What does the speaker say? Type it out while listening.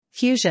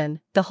Fusion,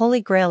 the holy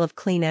grail of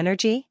clean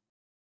energy?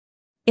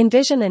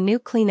 Envision a new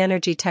clean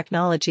energy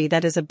technology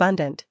that is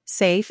abundant,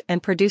 safe,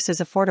 and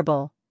produces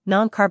affordable,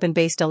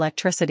 non-carbon-based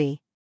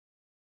electricity.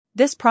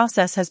 This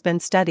process has been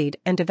studied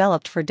and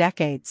developed for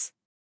decades.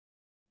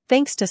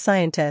 Thanks to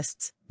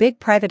scientists, big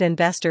private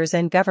investors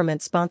and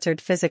government-sponsored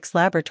physics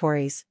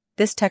laboratories,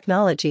 this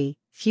technology,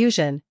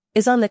 fusion,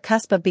 is on the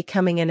cusp of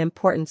becoming an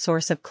important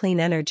source of clean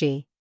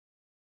energy.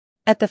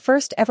 At the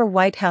first ever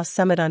White House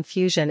Summit on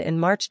Fusion in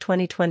March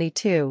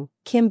 2022,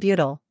 Kim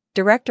Butel,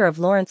 director of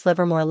Lawrence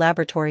Livermore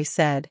Laboratory,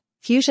 said,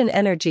 "Fusion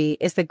energy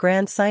is the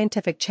grand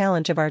scientific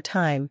challenge of our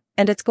time,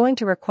 and it's going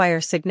to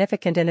require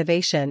significant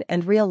innovation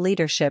and real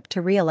leadership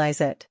to realize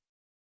it."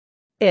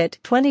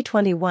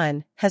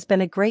 2021 has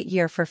been a great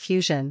year for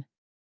fusion.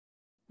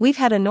 We've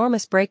had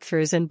enormous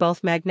breakthroughs in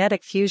both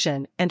magnetic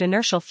fusion and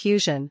inertial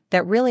fusion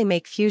that really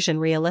make fusion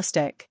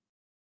realistic.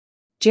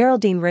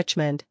 Geraldine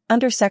Richmond,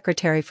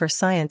 Undersecretary for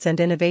Science and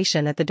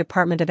Innovation at the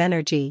Department of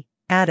Energy,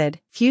 added,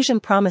 "Fusion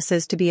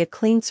promises to be a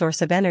clean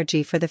source of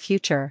energy for the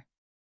future.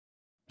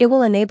 It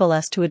will enable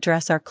us to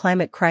address our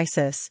climate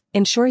crisis,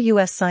 ensure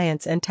U.S.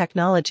 science and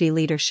technology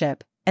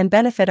leadership, and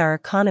benefit our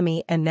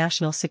economy and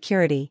national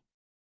security.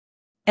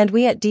 And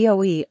we at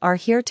DOE are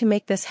here to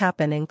make this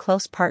happen in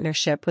close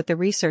partnership with the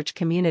research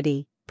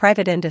community,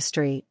 private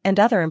industry, and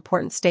other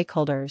important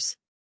stakeholders."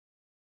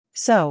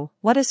 So,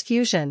 what is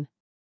fusion?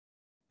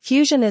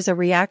 Fusion is a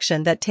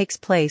reaction that takes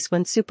place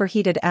when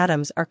superheated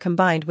atoms are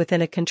combined within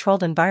a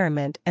controlled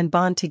environment and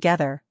bond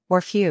together,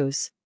 or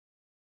fuse.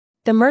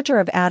 The merger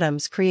of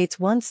atoms creates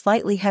one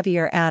slightly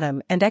heavier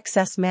atom and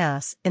excess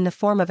mass in the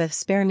form of a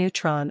spare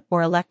neutron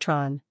or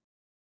electron.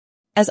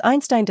 As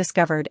Einstein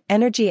discovered,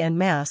 energy and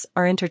mass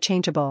are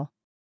interchangeable.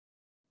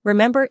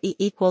 Remember E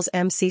equals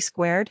mc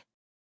squared?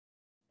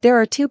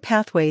 There are two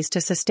pathways to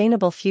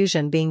sustainable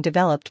fusion being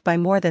developed by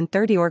more than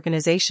 30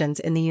 organizations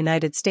in the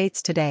United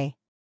States today.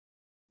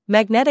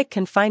 Magnetic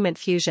confinement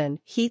fusion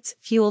heats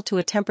fuel to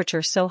a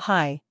temperature so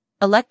high,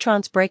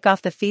 electrons break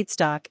off the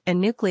feedstock and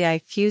nuclei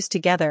fuse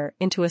together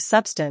into a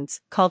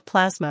substance called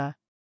plasma.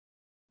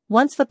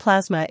 Once the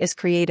plasma is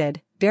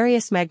created,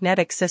 various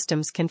magnetic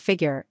systems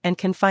configure and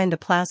confine the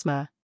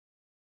plasma.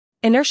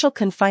 Inertial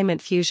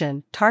confinement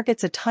fusion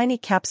targets a tiny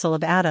capsule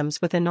of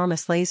atoms with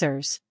enormous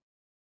lasers.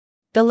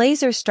 The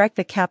lasers strike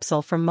the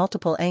capsule from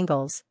multiple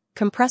angles,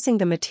 compressing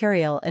the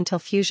material until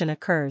fusion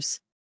occurs.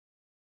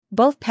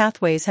 Both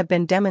pathways have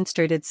been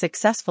demonstrated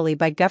successfully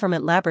by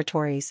government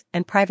laboratories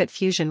and private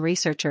fusion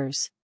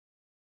researchers.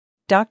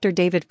 Dr.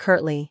 David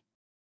Kirtley.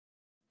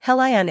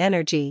 Helion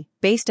Energy,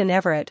 based in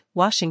Everett,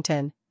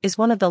 Washington, is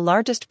one of the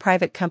largest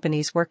private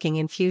companies working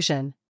in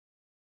fusion.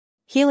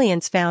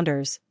 Helion's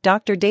founders,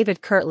 Dr.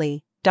 David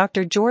Kirtley,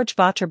 Dr. George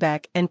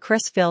Vautrebek and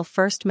Chris Phil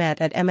first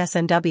met at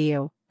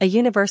MSNW, a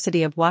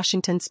University of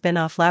Washington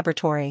spin-off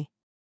laboratory.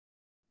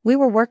 "We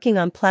were working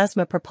on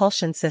plasma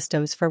propulsion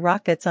systems for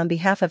rockets on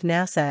behalf of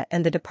NASA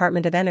and the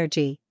Department of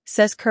Energy,"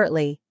 says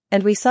Kirtley,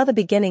 "and we saw the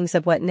beginnings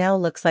of what now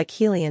looks like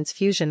Helion's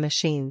fusion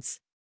machines."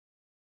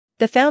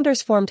 The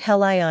founders formed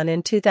Helion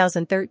in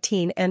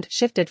 2013 and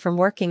shifted from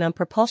working on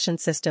propulsion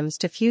systems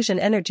to fusion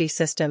energy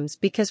systems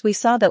because we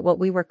saw that what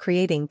we were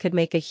creating could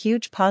make a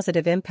huge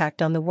positive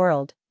impact on the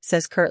world,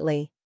 says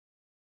Kirtley.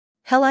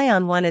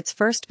 Helion won its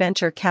first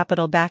venture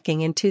capital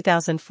backing in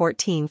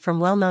 2014 from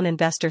well-known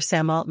investor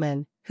Sam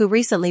Altman, who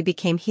recently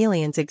became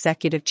Helion's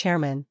executive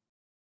chairman.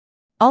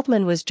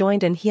 Altman was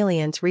joined in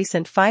Helion's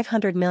recent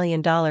 $500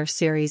 million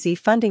Series E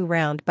funding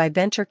round by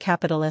venture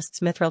capitalists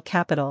Mithril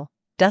Capital,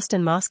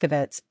 Dustin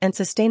Moskovitz, and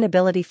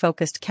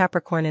sustainability-focused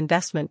Capricorn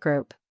Investment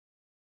Group.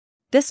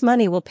 This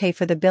money will pay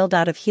for the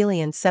build-out of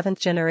Helion's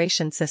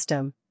seventh-generation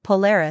system,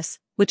 Polaris,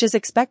 which is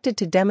expected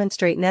to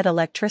demonstrate net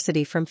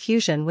electricity from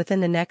fusion within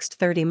the next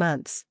 30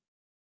 months.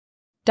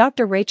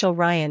 Dr. Rachel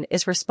Ryan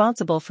is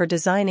responsible for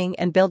designing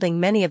and building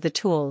many of the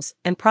tools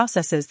and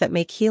processes that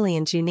make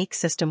Helion's unique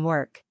system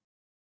work.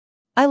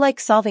 "I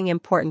like solving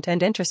important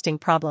and interesting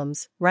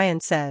problems,"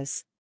 Ryan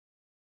says.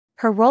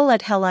 Her role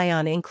at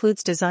Helion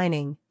includes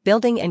designing,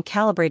 building and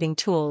calibrating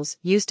tools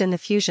used in the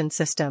fusion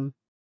system.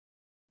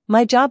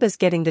 "My job is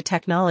getting the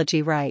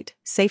technology right,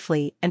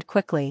 safely and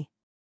quickly."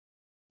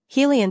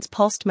 Helion's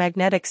pulsed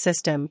magnetic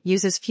system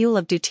uses fuel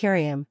of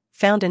deuterium,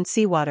 found in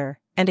seawater,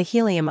 and a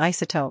helium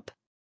isotope.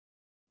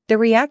 The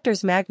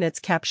reactor's magnets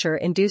capture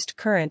induced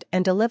current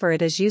and deliver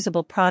it as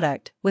usable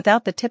product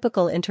without the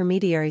typical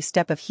intermediary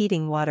step of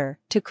heating water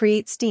to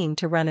create steam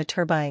to run a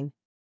turbine.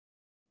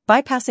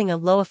 Bypassing a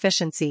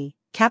low-efficiency,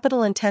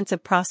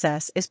 capital-intensive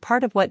process is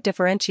part of what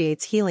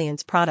differentiates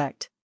Helion's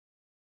product.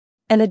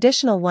 An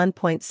additional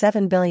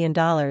 $1.7 billion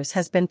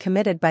has been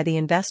committed by the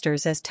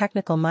investors as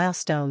technical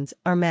milestones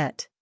are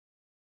met.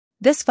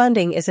 This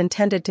funding is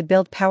intended to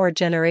build power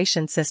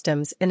generation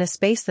systems in a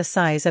space the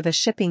size of a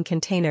shipping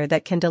container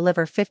that can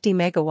deliver 50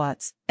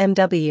 megawatts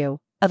 (MW)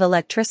 of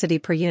electricity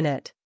per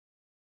unit.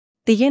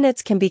 The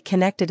units can be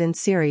connected in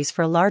series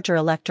for larger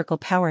electrical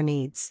power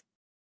needs.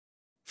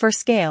 For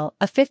scale,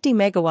 a 50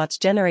 megawatts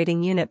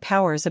generating unit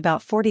powers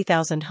about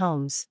 40,000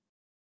 homes.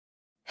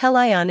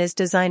 Helion is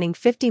designing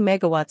 50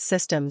 megawatt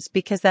systems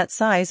because that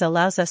size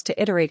allows us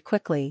to iterate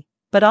quickly,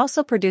 but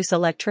also produce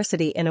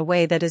electricity in a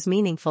way that is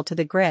meaningful to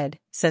the grid,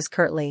 says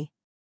Kirtley.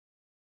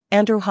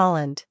 Andrew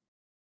Holland.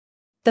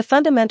 The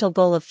fundamental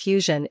goal of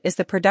fusion is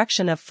the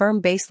production of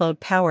firm baseload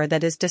power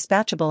that is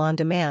dispatchable on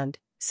demand,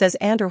 says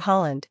Andrew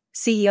Holland,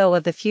 CEO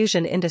of the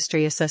Fusion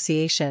Industry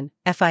Association,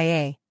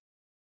 FIA.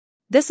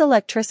 This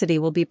electricity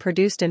will be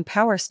produced in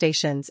power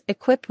stations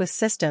equipped with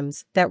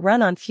systems that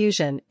run on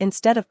fusion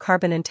instead of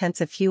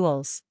carbon-intensive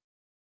fuels.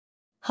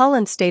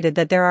 Holland stated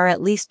that there are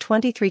at least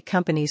 23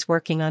 companies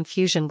working on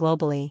fusion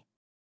globally.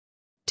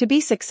 To be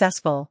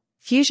successful,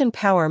 fusion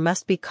power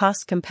must be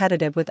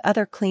cost-competitive with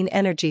other clean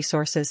energy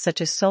sources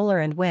such as solar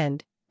and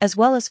wind, as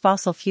well as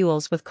fossil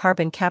fuels with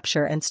carbon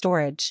capture and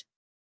storage.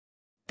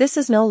 This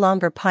is no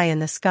longer pie in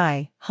the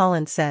sky,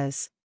 Holland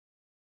says.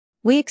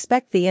 We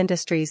expect the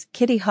industry's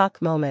Kitty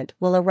Hawk moment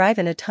will arrive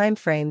in a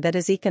timeframe that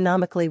is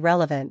economically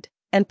relevant,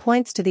 and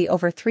points to the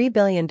over $3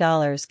 billion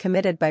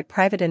committed by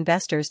private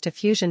investors to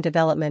fusion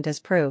development as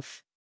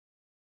proof.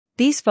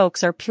 These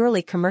folks are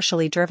purely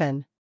commercially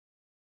driven.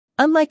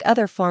 Unlike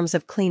other forms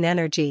of clean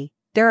energy,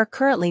 there are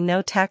currently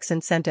no tax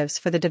incentives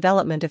for the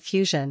development of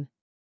fusion.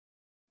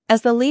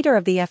 As the leader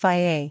of the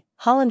FIA,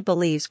 Holland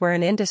believes where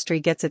an industry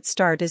gets its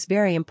start is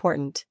very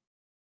important.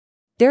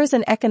 There is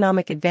an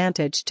economic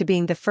advantage to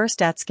being the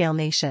first at-scale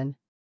nation.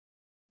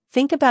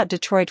 Think about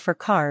Detroit for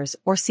cars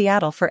or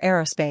Seattle for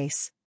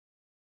aerospace.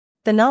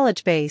 The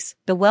knowledge base,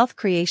 the wealth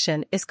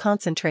creation, is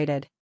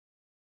concentrated.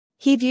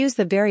 He views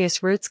the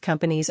various routes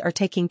companies are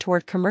taking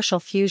toward commercial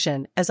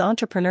fusion as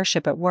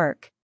entrepreneurship at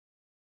work.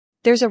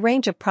 There's a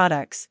range of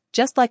products,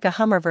 just like a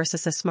Hummer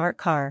versus a smart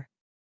car.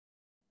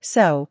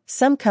 So,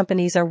 some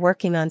companies are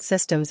working on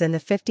systems in the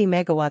 50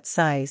 megawatt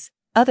size,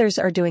 others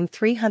are doing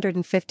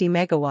 350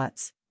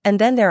 megawatts. And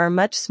then there are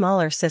much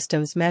smaller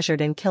systems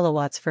measured in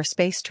kilowatts for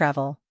space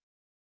travel.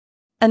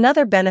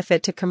 Another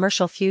benefit to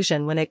commercial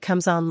fusion when it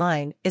comes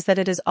online is that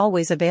it is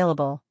always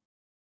available.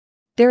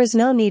 There is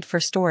no need for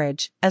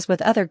storage, as with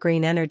other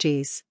green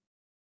energies.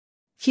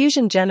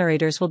 Fusion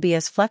generators will be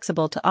as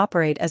flexible to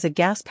operate as a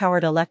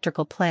gas-powered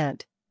electrical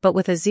plant, but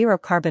with a zero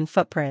carbon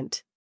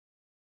footprint.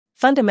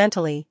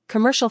 Fundamentally,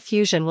 commercial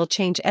fusion will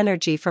change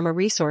energy from a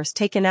resource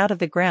taken out of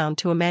the ground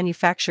to a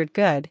manufactured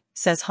good,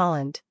 says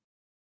Holland.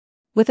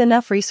 With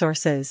enough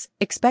resources,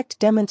 expect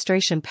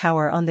demonstration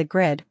power on the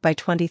grid by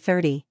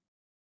 2030.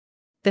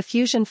 The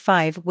Fusion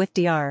 5 with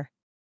Dr.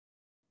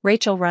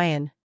 Rachel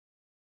Ryan.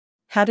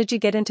 How did you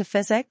get into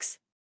physics?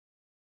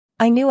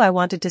 I knew I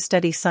wanted to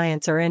study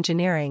science or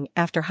engineering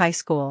after high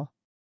school.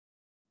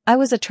 I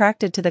was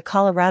attracted to the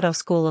Colorado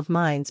School of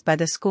Mines by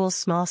the school's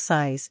small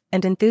size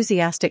and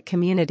enthusiastic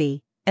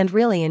community, and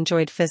really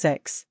enjoyed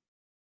physics.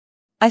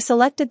 I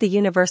selected the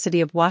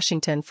University of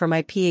Washington for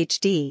my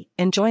PhD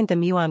and joined the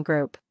muon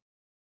group.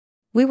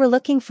 We were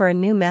looking for a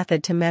new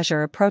method to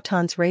measure a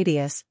proton's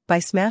radius by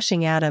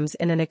smashing atoms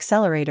in an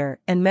accelerator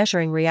and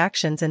measuring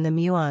reactions in the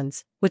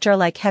muons, which are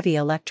like heavy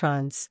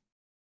electrons.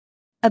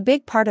 A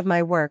big part of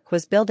my work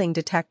was building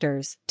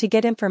detectors to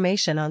get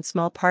information on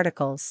small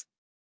particles.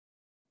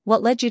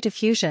 What led you to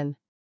fusion?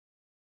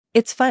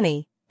 It's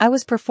funny, I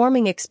was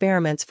performing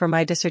experiments for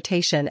my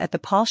dissertation at the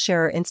Paul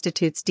Scherrer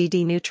Institute's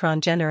DD neutron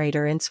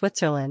generator in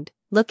Switzerland,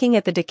 looking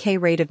at the decay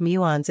rate of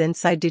muons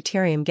inside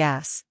deuterium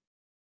gas.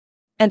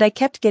 And I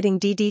kept getting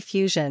DD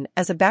fusion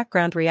as a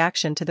background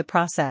reaction to the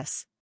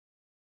process.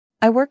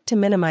 I worked to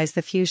minimize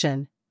the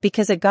fusion,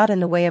 because it got in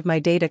the way of my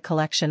data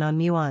collection on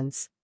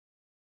muons.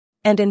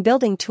 And in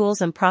building tools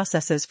and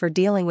processes for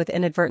dealing with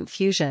inadvertent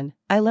fusion,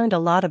 I learned a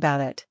lot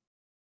about it.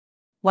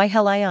 Why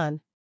Helion?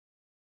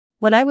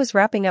 When I was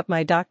wrapping up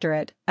my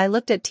doctorate, I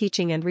looked at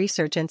teaching and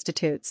research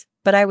institutes,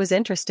 but I was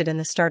interested in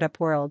the startup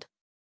world.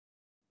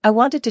 I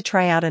wanted to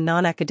try out a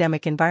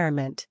non-academic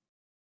environment.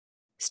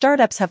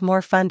 Startups have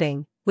more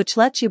funding, which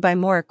lets you buy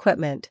more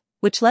equipment,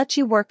 which lets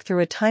you work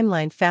through a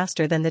timeline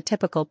faster than the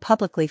typical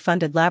publicly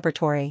funded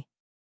laboratory.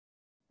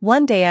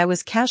 One day I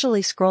was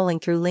casually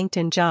scrolling through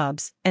LinkedIn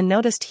jobs and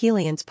noticed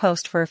Helion's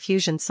post for a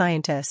fusion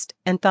scientist,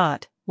 and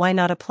thought, why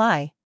not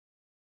apply?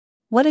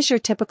 What is your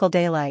typical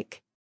day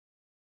like?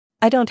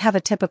 I don't have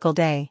a typical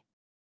day.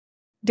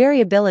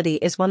 Variability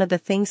is one of the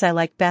things I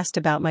like best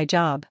about my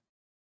job.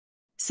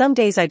 Some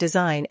days I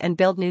design and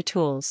build new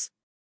tools.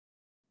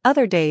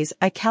 Other days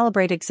I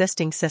calibrate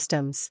existing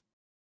systems.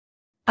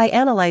 I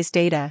analyze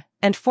data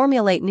and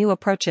formulate new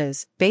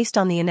approaches based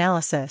on the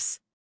analysis.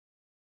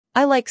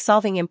 I like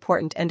solving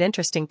important and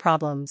interesting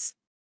problems.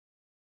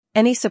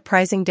 Any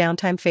surprising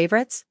downtime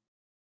favorites?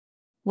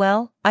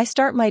 Well, I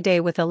start my day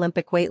with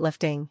Olympic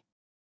weightlifting.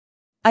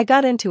 I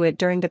got into it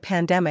during the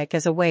pandemic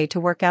as a way to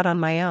work out on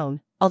my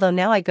own, although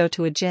now I go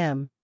to a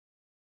gym.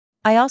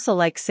 I also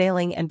like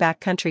sailing and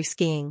backcountry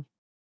skiing.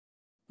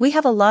 We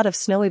have a lot of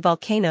snowy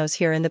volcanoes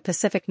here in the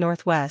Pacific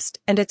Northwest,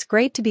 and it's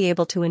great to be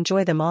able to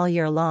enjoy them all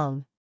year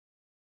long.